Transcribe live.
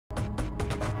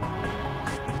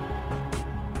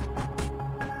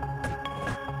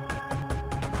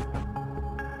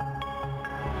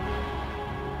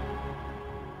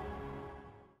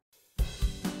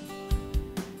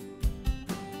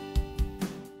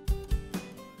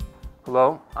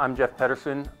Hello, I'm Jeff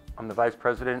Pedersen. I'm the Vice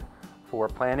President for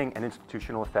Planning and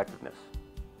Institutional Effectiveness.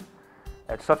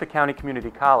 At Suffolk County Community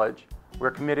College,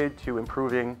 we're committed to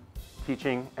improving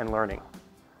teaching and learning.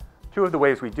 Two of the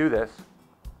ways we do this,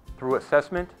 through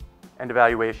assessment and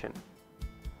evaluation.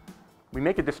 We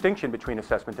make a distinction between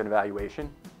assessment and evaluation.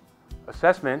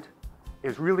 Assessment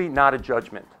is really not a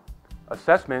judgment.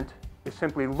 Assessment is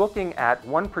simply looking at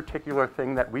one particular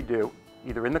thing that we do,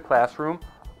 either in the classroom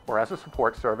or as a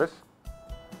support service,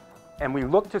 and we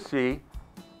look to see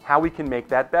how we can make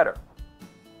that better.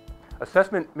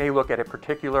 Assessment may look at a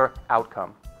particular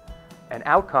outcome. An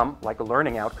outcome, like a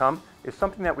learning outcome, is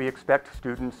something that we expect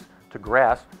students to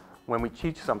grasp when we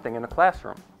teach something in the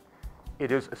classroom.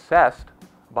 It is assessed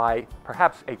by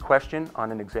perhaps a question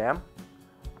on an exam,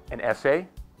 an essay,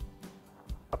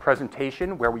 a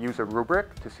presentation where we use a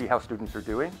rubric to see how students are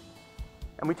doing,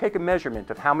 and we take a measurement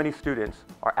of how many students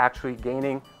are actually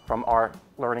gaining from our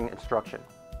learning instruction.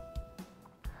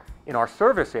 In our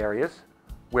service areas,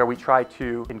 where we try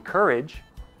to encourage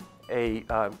a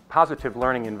positive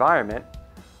learning environment,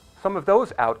 some of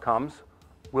those outcomes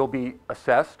will be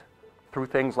assessed through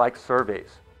things like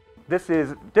surveys. This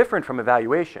is different from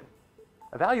evaluation.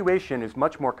 Evaluation is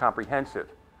much more comprehensive.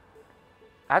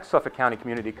 At Suffolk County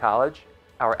Community College,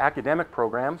 our academic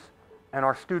programs and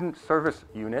our student service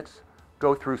units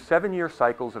go through 7-year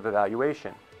cycles of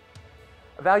evaluation.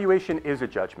 Evaluation is a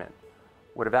judgment.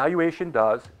 What evaluation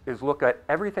does is look at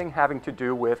everything having to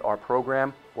do with our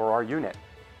program or our unit.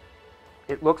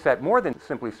 It looks at more than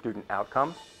simply student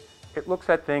outcomes. It looks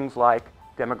at things like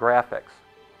demographics,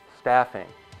 staffing,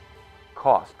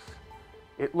 costs.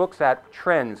 It looks at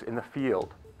trends in the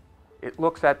field. It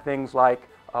looks at things like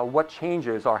what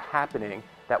changes are happening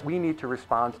that we need to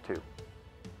respond to.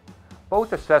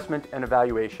 Both assessment and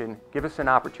evaluation give us an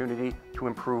opportunity to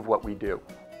improve what we do.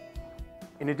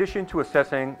 In addition to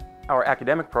assessing our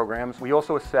academic programs, we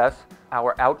also assess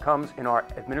our outcomes in our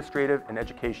administrative and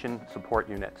education support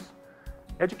units.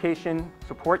 Education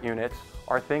support units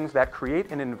are things that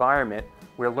create an environment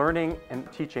where learning and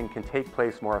teaching can take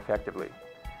place more effectively.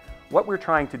 What we're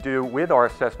trying to do with our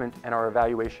assessment and our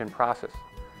evaluation process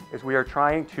is we are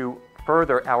trying to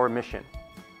further our mission,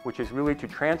 which is really to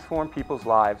transform people's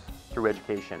lives through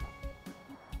education.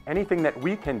 Anything that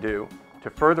we can do to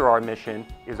further our mission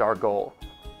is our goal.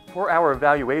 For our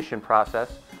evaluation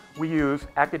process, we use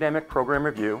academic program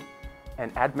review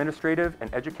and administrative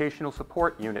and educational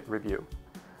support unit review.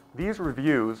 These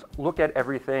reviews look at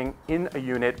everything in a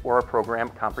unit or a program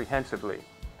comprehensively.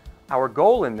 Our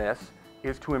goal in this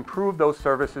is to improve those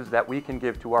services that we can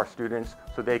give to our students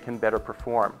so they can better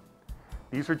perform.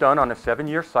 These are done on a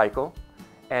 7-year cycle,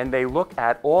 and they look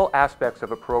at all aspects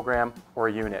of a program or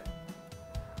a unit.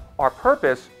 Our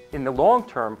purpose in the long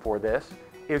term for this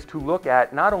is to look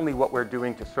at not only what we're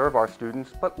doing to serve our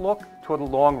students, but look to the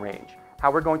long range,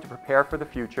 how we're going to prepare for the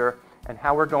future, and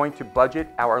how we're going to budget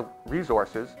our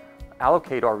resources,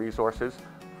 allocate our resources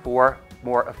for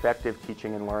more effective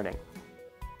teaching and learning.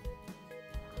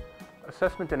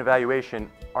 Assessment and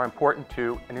evaluation are important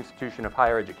to an institution of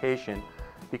higher education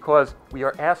because we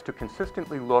are asked to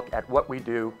consistently look at what we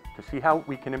do to see how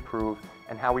we can improve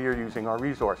and how we are using our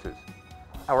resources.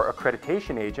 Our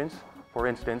accreditation agents, for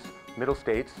instance, Middle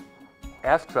States,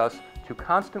 asks us to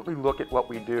constantly look at what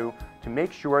we do to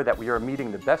make sure that we are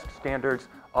meeting the best standards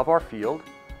of our field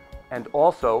and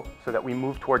also so that we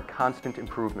move toward constant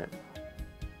improvement.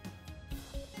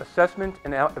 Assessment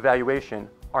and evaluation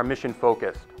are mission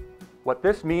focused. What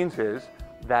this means is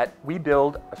that we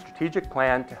build a strategic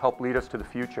plan to help lead us to the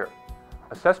future.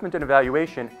 Assessment and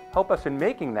evaluation help us in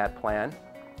making that plan,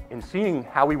 in seeing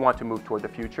how we want to move toward the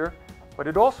future, but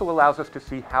it also allows us to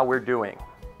see how we're doing.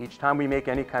 Each time we make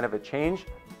any kind of a change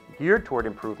geared toward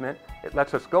improvement, it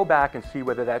lets us go back and see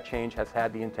whether that change has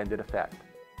had the intended effect.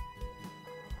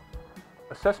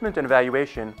 Assessment and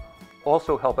evaluation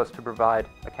also help us to provide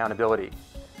accountability.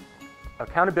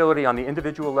 Accountability on the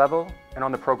individual level and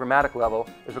on the programmatic level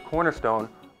is a cornerstone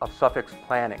of Suffolk's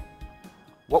planning.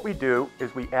 What we do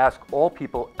is we ask all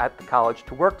people at the college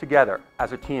to work together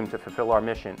as a team to fulfill our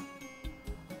mission.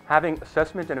 Having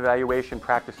assessment and evaluation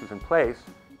practices in place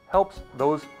helps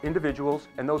those individuals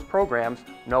and those programs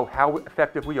know how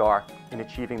effective we are in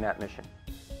achieving that mission.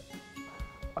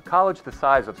 A college the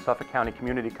size of Suffolk County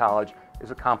Community College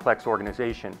is a complex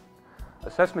organization.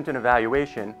 Assessment and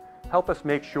evaluation help us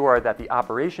make sure that the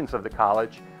operations of the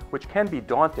college, which can be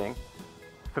daunting,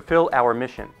 fulfill our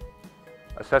mission.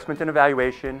 Assessment and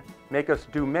evaluation make us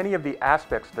do many of the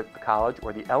aspects that the college,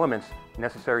 or the elements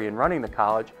necessary in running the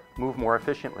college, move more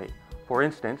efficiently. For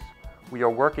instance, we are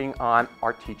working on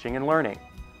our teaching and learning.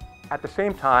 At the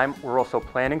same time, we're also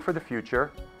planning for the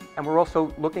future, And we're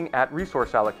also looking at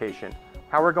resource allocation,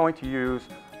 how we're going to use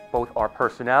both our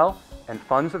personnel and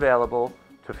funds available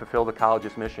to fulfill the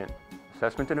college's mission.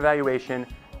 Assessment and evaluation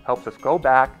helps us go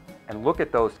back and look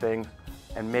at those things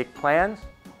and make plans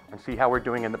and see how we're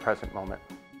doing in the present moment.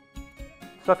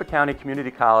 Suffolk County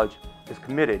Community College is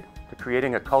committed to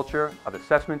creating a culture of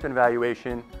assessment and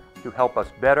evaluation to help us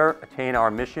better attain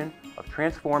our mission of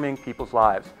transforming people's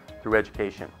lives through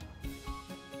education.